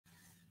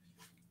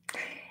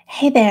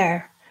Hey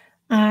there.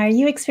 Are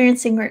you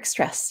experiencing work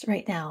stress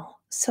right now?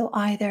 So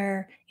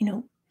either,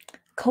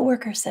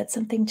 coworker said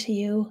something to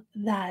you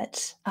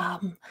that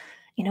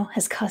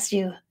has caused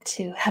you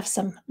to have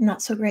some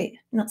not so great,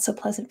 not so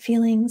pleasant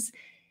feelings.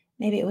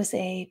 Maybe it was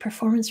a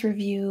performance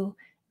review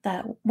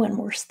that went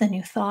worse than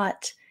you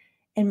thought.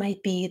 It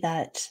might be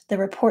that the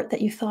report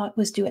that you thought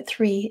was due at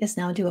 3 is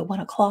now due at 1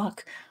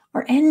 o'clock,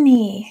 or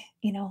any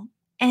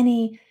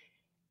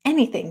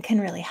anything can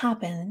really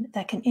happen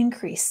that can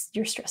increase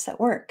your stress at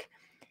work.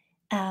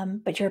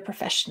 But you're a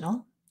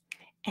professional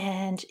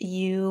and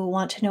you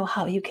want to know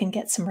how you can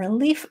get some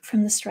relief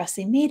from the stress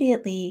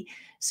immediately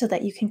so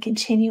that you can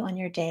continue on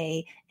your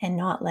day and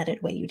not let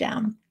it weigh you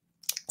down.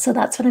 So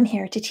that's what I'm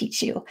here to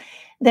teach you.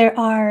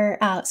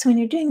 So when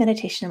you're doing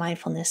meditation and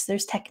mindfulness,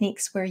 there's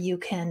techniques where you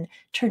can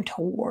turn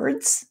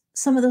towards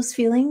some of those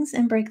feelings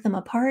and break them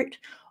apart,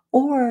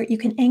 or you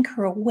can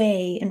anchor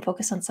away and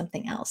focus on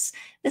something else.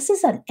 This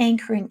is an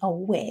anchoring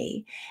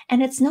away.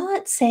 And it's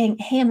not saying,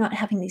 hey, I'm not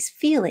having these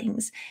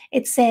feelings.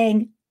 It's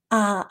saying,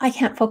 I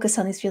can't focus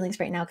on these feelings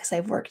right now because I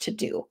have work to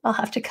do. I'll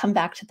have to come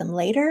back to them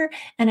later.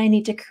 And I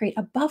need to create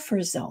a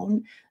buffer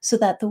zone so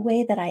that the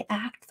way that I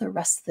act the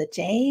rest of the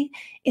day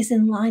is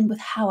in line with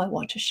how I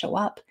want to show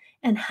up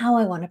and how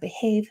I want to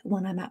behave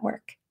when I'm at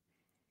work.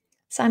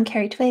 So I'm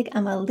Carrie Twig.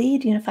 I'm a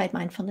lead unified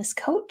mindfulness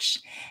coach.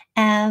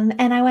 And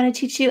I want to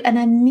teach you an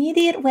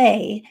immediate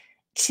way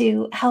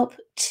to help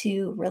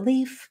to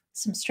relieve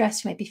some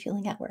stress you might be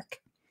feeling at work.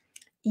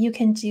 You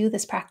can do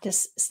this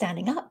practice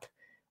standing up,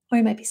 or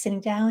you might be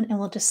sitting down, and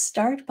we'll just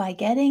start by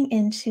getting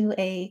into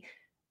a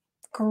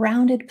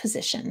grounded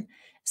position.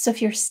 So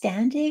if you're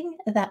standing,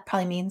 that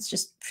probably means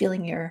just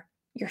feeling your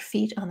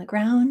feet on the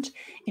ground.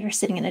 If you're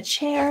sitting in a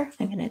chair,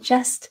 I'm going to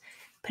adjust,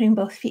 putting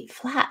both feet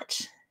flat.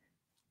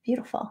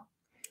 Beautiful.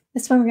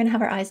 This one, we're going to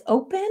have our eyes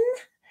open.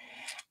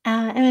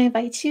 And I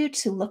invite you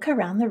to look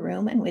around the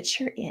room in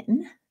which you're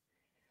in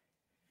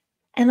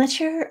and let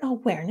your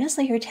awareness,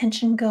 let your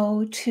attention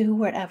go to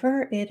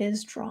wherever it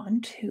is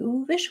drawn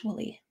to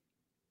visually.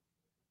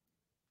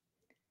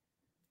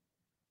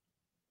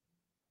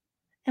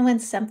 And when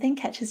something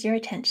catches your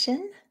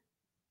attention,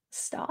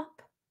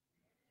 stop,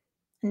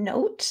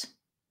 note,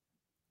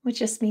 which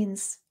just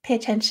means pay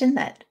attention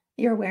that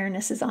your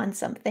awareness is on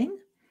something.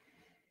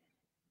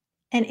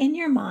 And in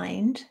your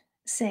mind,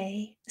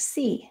 say,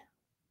 see.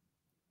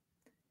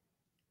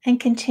 And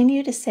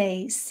continue to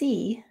say,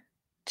 see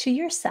to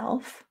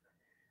yourself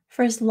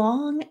for as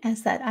long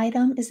as that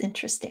item is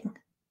interesting.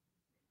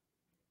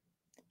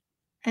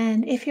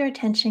 And if your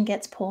attention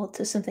gets pulled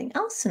to something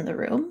else in the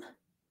room,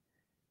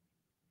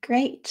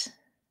 great.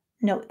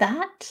 Note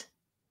that.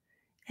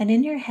 And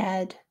in your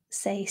head,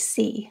 say,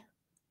 see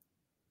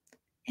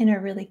in a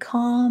really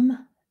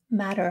calm,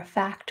 matter of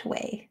fact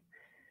way,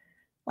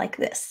 like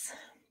this.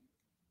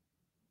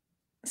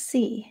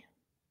 See,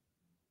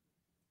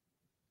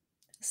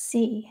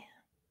 see,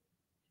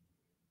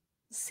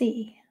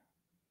 see.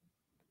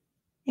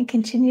 And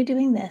continue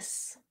doing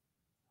this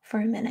for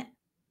a minute.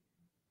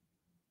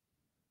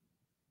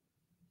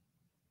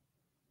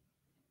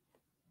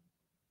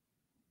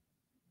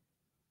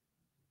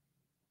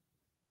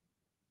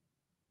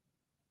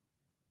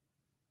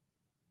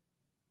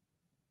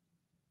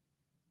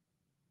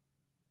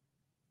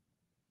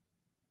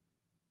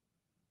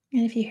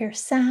 And if you hear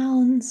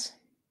sounds,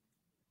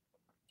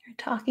 you're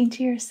talking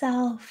to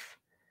yourself,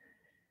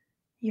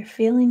 you're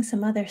feeling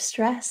some other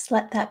stress,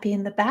 let that be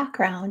in the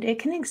background. It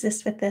can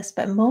exist with this,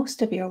 but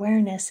most of your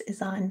awareness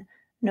is on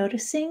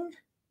noticing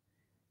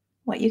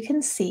what you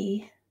can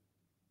see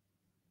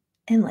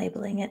and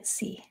labeling it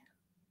see.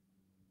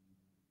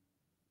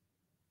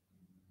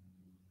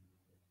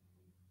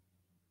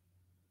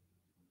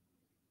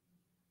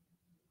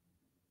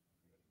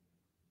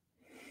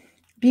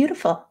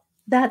 Beautiful.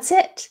 That's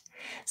it.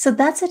 So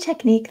that's a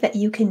technique that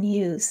you can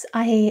use.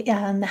 I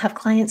have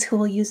clients who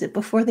will use it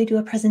before they do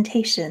a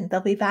presentation.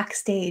 They'll be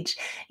backstage,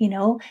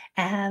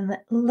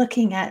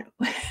 looking at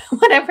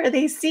whatever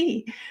they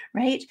see,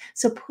 right?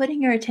 So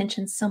putting your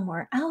attention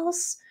somewhere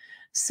else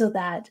so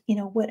that,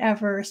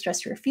 whatever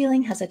stress you're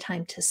feeling has a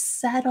time to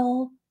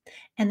settle,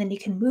 and then you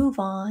can move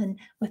on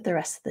with the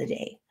rest of the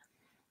day.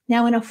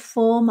 Now, in a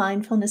full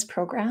mindfulness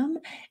program,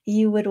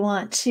 you would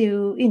want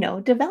to,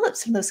 develop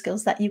some of those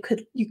skills that you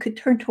could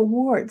turn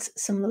towards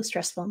some of those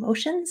stressful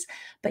emotions.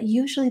 But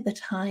usually the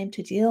time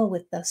to deal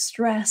with the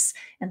stress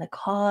and the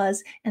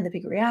cause and the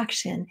big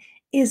reaction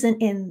isn't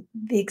in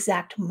the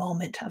exact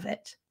moment of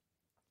it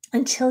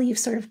until you've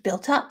sort of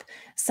built up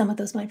some of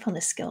those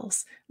mindfulness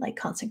skills like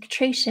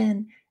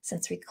concentration,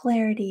 sensory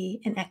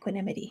clarity, and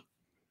equanimity.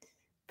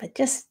 But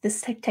just this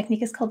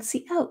technique is called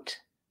see out.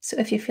 So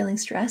if you're feeling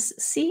stress,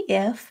 see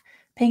if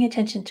paying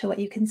attention to what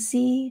you can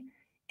see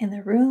in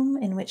the room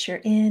in which you're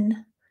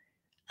in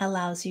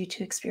allows you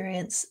to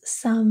experience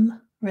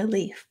some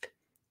relief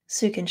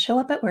so you can show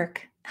up at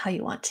work how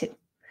you want to.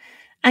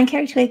 I'm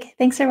Carrie Twig.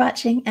 Thanks for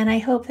watching, and I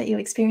hope that you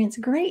experience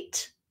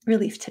great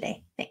relief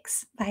today.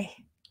 Thanks. Bye.